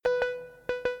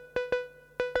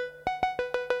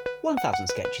1000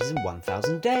 sketches in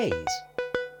 1000 days.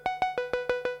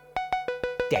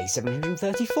 Day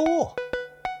 734.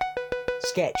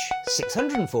 Sketch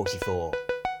 644.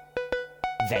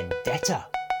 Vendetta.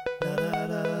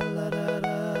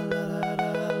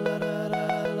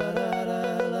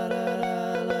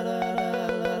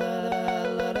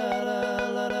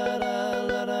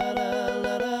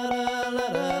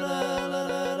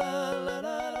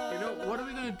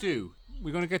 Do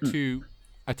we're going to get to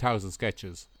 1,000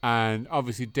 sketches, and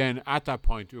obviously then at that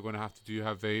point we're going to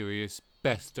have various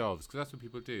best ofs, because that's what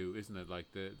people do, isn't it?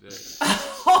 Like the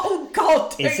oh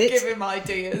God, don't give him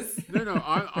ideas. No,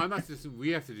 I'm not saying we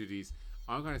have to do these.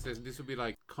 I'm going to say this will be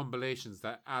like compilations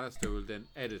that Alistair will then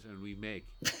edit and remake.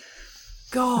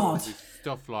 God,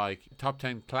 stuff like top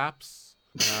 10 claps.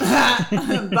 That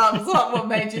was what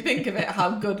made you think of it.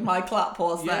 How good my clap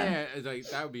was then. Yeah, like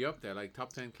that would be up there. Like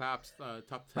top 10 claps,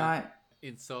 top 10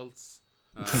 insults.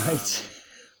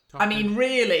 I mean,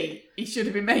 really, he should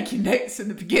have been making notes in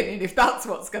the beginning if that's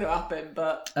what's going to happen.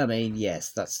 But I mean,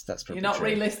 yes, that's probably you're not true.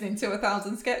 re-listening to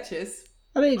 1,000 sketches.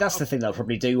 I mean, that's the thing I'll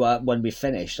probably do when we've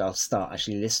finished. I'll start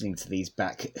actually listening to these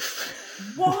back.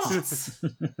 What?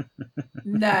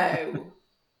 No,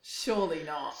 surely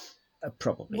not.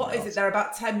 Probably What not. is it? They're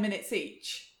about 10 minutes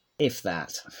each. If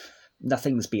that.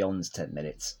 Nothing's beyond 10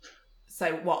 minutes.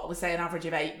 So what? We'll say an average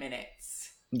of 8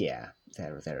 minutes. Yeah,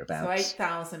 thereabouts. So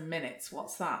 8,000 minutes.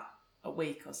 What's that? A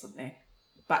week or something?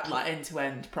 Back like end to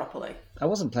end properly. I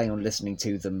wasn't planning on listening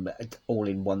to them all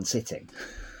in one sitting.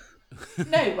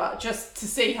 No, but just to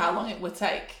see how long it would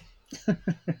take.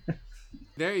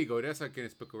 There you go. That's our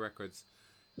Guinness Book of Records.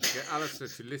 Get Alistair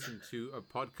to listen to a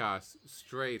podcast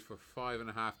straight for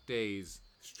 5.5 days,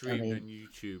 streamed on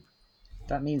YouTube.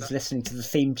 That means listening to the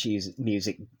theme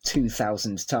music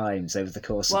 2,000 times over the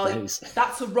course of those.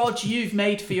 That's a Rog you've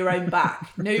made for your own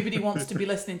back. Nobody wants to be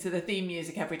listening to the theme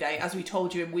music every day, as we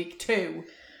told you in week 2,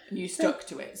 and you stuck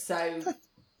to it. So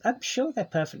I'm sure they're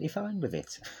perfectly fine with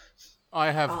it.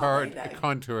 I have heard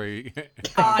contrary.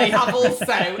 I have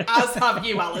also, as have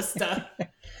you, Alistair.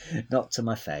 Not to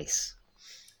my face.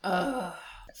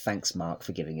 Thanks, Mark,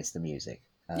 for giving us the music.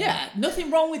 Yeah,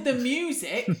 nothing wrong with the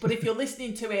music, but if you're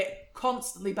listening to it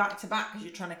constantly back to back because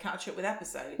you're trying to catch up with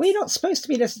episodes. Well, you're not supposed to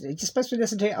be listening. You're supposed to be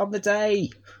listening to it on the day.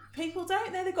 People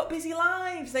don't know. They've got busy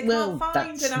lives. They can't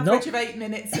find an average of 8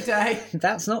 minutes a day.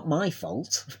 That's not my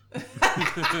fault. It's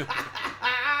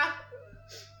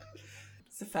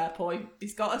a fair point.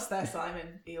 He's got us there,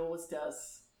 Simon. He always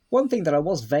does. One thing that I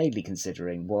was vaguely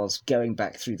considering was going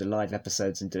back through the live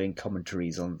episodes and doing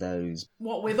commentaries on those.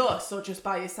 What, with us or just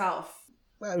by yourself?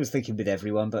 Well, I was thinking with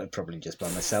everyone, but probably just by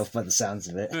myself by the sounds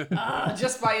of it.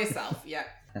 Just by yourself, yeah.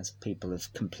 As people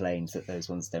have complained that those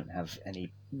ones don't have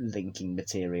any linking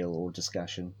material or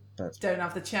discussion. But don't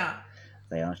have the chat.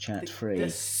 They are chat-free. The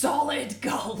solid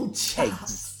gold chat.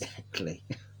 Exactly.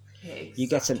 Exactly. You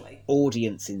get an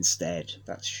audience instead.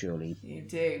 That's surely you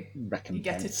do. Recompense. You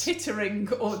get a tittering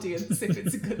audience if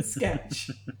it's a good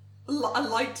sketch. A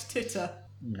light titter.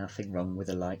 Nothing wrong with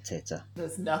a light titter.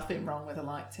 There's nothing wrong with a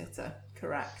light titter.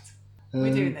 Correct.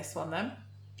 We're doing this one then.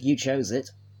 You chose it.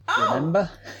 Remember?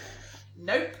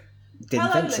 Nope. Didn't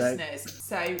Hello, think listeners.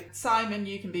 So, Simon,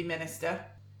 you can be Minister.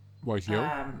 Right, you.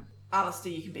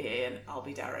 Alistair, you can be Ian. I'll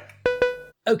be Derek.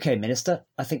 Okay, Minister.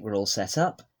 I think we're all set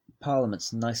up.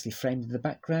 Parliament's nicely framed in the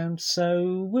background,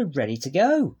 so we're ready to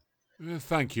go.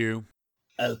 Thank you.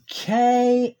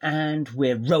 Okay, and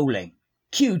we're rolling.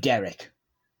 Cue Derek.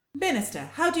 Minister,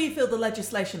 how do you feel the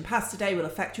legislation passed today will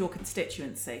affect your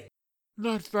constituency?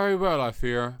 Not very well, I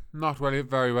fear. Not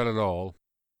very well at all.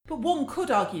 But one could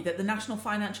argue that the national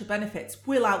financial benefits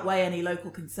will outweigh any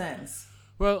local concerns.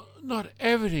 Well, not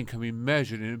everything can be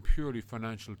measured in purely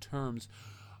financial terms.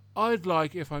 I'd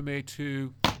like, if I may,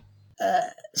 to...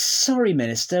 Sorry,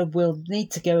 Minister, we'll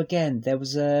need to go again. There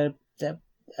was a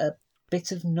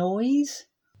bit of noise?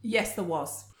 Yes, there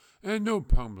was. No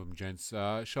problem, gents.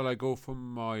 Shall I go for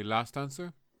my last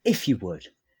answer? If you would.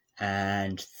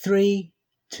 And 3,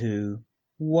 2,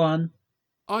 1...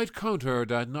 I'd counter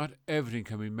that not everything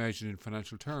can be measured in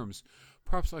financial terms.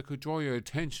 Perhaps I could draw your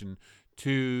attention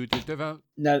to the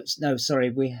No,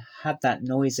 sorry, we had that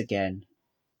noise again.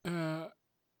 A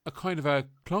kind of a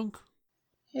clunk?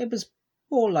 It was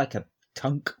more like a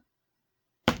tunk.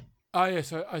 Ah,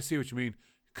 yes, I see what you mean.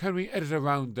 Can we edit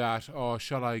around that, or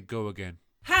shall I go again?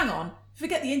 Hang on.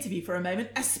 Forget the interview for a moment.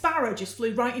 A sparrow just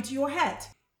flew right into your head.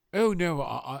 Oh, no,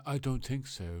 I don't think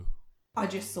so. I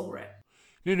just saw it.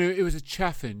 No, it was a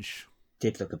chaffinch.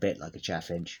 Did look a bit like a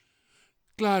chaffinch.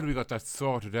 Glad we got that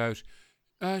sorted out.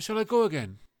 Shall I go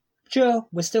again? Sure,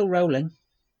 we're still rolling.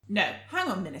 No, hang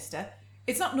on, Minister.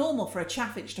 It's not normal for a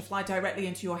chaffinch to fly directly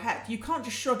into your head. You can't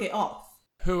just shrug it off.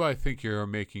 Who I think you're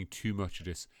making too much of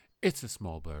this. It's a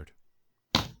small bird.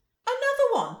 Another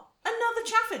one. Another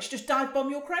chaffinch just dive bomb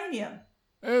your cranium.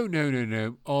 Oh,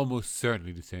 no. Almost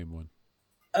certainly the same one.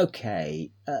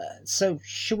 Okay, so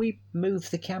shall we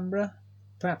move the camera?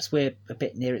 Perhaps we're a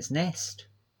bit near its nest.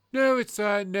 No, its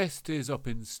nest is up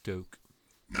in Stoke.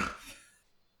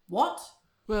 What?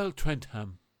 Well,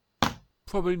 Trentham.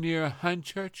 Probably near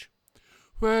Hanchurch.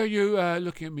 Where are you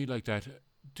looking at me like that?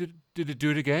 Did it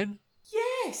do it again?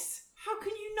 Yes. How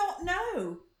can you not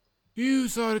know? You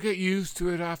sort of get used to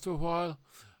it after a while.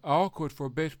 Awkward for a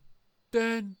bit.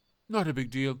 Then, not a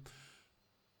big deal.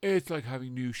 It's like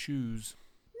having new shoes.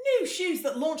 New shoes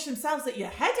that launch themselves at your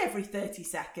head every 30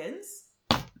 seconds.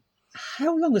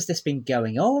 How long has this been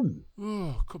going on?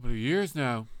 Oh, a couple of years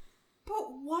now. But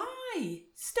why?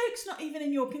 Stoke's not even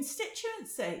in your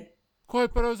constituency.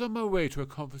 Quite, but I was on my way to a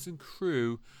conference in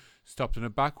Crewe. Stopped in a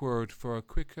backward for a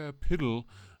quick piddle,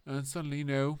 and suddenly,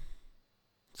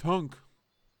 thunk.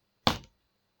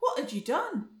 What had you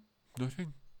done?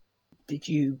 Nothing. Did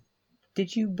you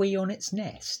wee on its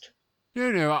nest?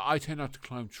 No, I tend not to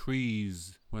climb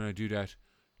trees when I do that.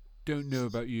 Don't know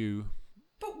about you.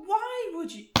 But why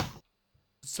would you...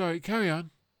 Sorry, carry on.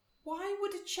 Why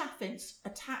would a chaffinch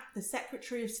attack the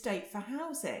Secretary of State for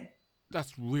Housing?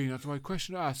 That's really not the right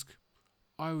question to ask.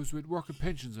 I was with Work and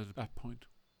Pensions at that point.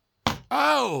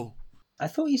 Oh! I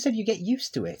thought you said you get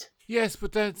used to it. Yes,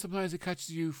 but then sometimes it catches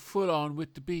you full on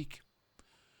with the beak.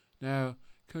 Now,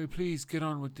 can we please get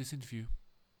on with this interview?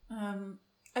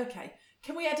 Okay.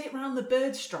 Can we edit round the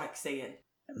bird strikes, Ian?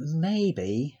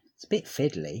 Maybe. It's a bit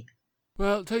fiddly.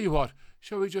 Well, tell you what,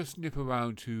 shall we just nip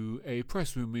around to a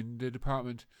press room in the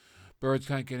department? Birds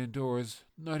can't get indoors,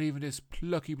 not even this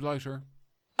plucky blighter.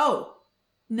 Oh,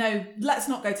 no, let's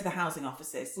not go to the housing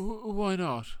offices. Why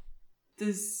not?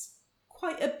 There's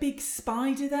quite a big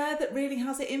spider there that really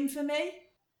has it in for me.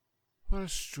 What a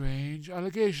strange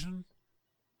allegation.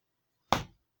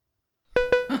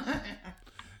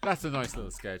 That's a nice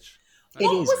little sketch.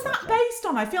 What was that based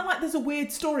on? I feel like there's a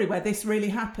weird story where this really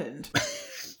happened.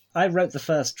 I wrote the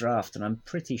first draft, and I'm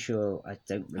pretty sure I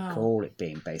don't recall it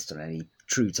being based on any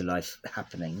true-to-life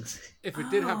happenings. If it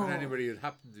did happen to anybody, it would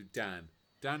happen to Dan.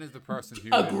 Dan is the person who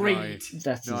Agreed.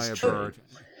 That nigh is a true. bird.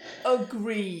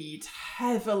 Agreed.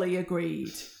 Heavily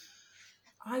agreed.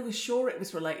 I was sure it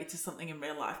was related to something in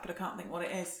real life, but I can't think what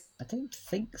it is. I don't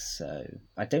think so.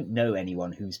 I don't know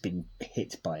anyone who's been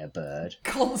hit by a bird.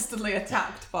 Constantly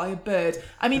attacked by a bird.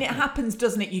 I mean, it happens,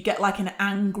 doesn't it? You get like an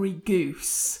angry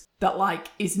goose that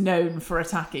is known for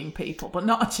attacking people, but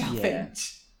not a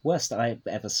chaffinch. Worst I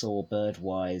ever saw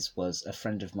bird-wise was a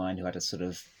friend of mine who had a sort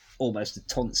of almost a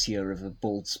tonsure of a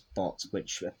bald spot,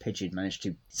 which a pigeon managed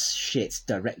to shit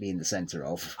directly in the centre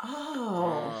of.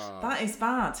 Oh, that is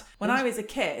bad. When I was a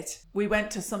kid, we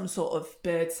went to some sort of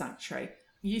bird sanctuary.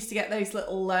 You used to get those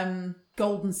little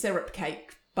golden syrup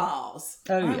cake bars.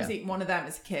 I was eating one of them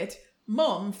as a kid.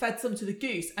 Mum fed some to the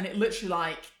goose, and it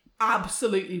literally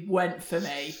absolutely went for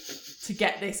me to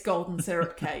get this golden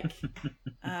syrup cake.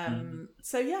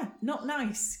 So yeah, not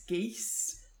nice,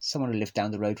 geese. Someone who lived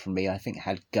down the road from me, I think,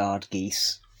 had guard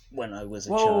geese when I was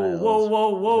a Whoa, child.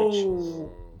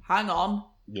 whoa. Hang on.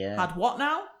 Yeah. Had what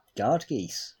now? Guard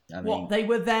geese. I mean, What, they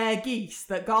were their geese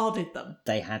that guarded them?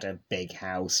 they had a big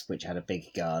house which had a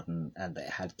big garden and it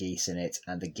had geese in it,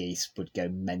 and the geese would go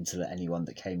mental at anyone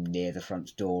that came near the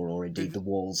front door or indeed the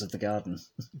walls of the garden.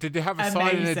 Did they have a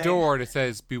sign in the Amazing. door that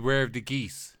says, "Beware of the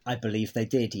geese"? I believe they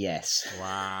did, yes.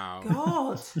 Wow.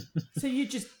 God. So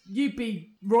you'd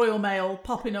be Royal Mail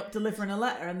popping up delivering a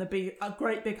letter and there'd be a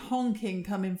great big honking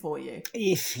coming for you.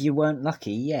 If you weren't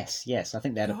lucky, yes. I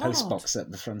think they had a God. post box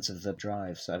at the front of the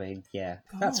drive, so I mean, yeah.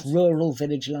 God. That's rural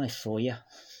village life for you.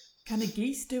 Can a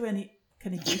goose do any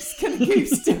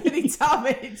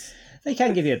damage? They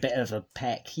can give you a bit of a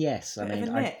peck, yes. I Bit of mean,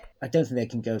 a nip. I don't think they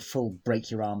can go full break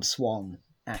your arm swan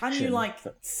action. Can you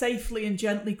but safely and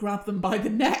gently grab them by the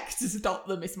neck to stop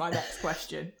them is my next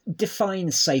question.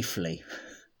 define safely.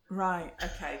 Right,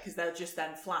 okay, because they'll just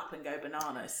then flap and go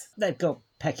bananas. They've got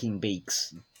pecking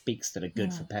beaks that are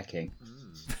good for pecking.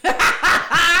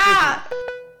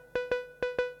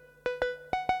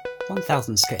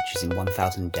 1000 Sketches in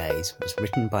 1000 Days was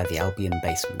written by the Albion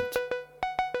Basement.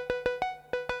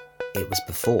 It was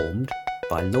performed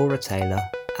by Laura Taylor,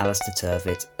 Alistair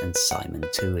Turvitt and Simon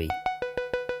Toohey.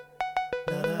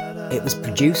 It was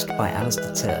produced by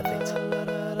Alistair Turvitt.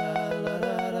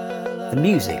 The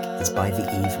music is by The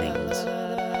Evenings.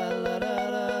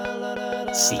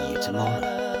 See you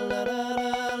tomorrow.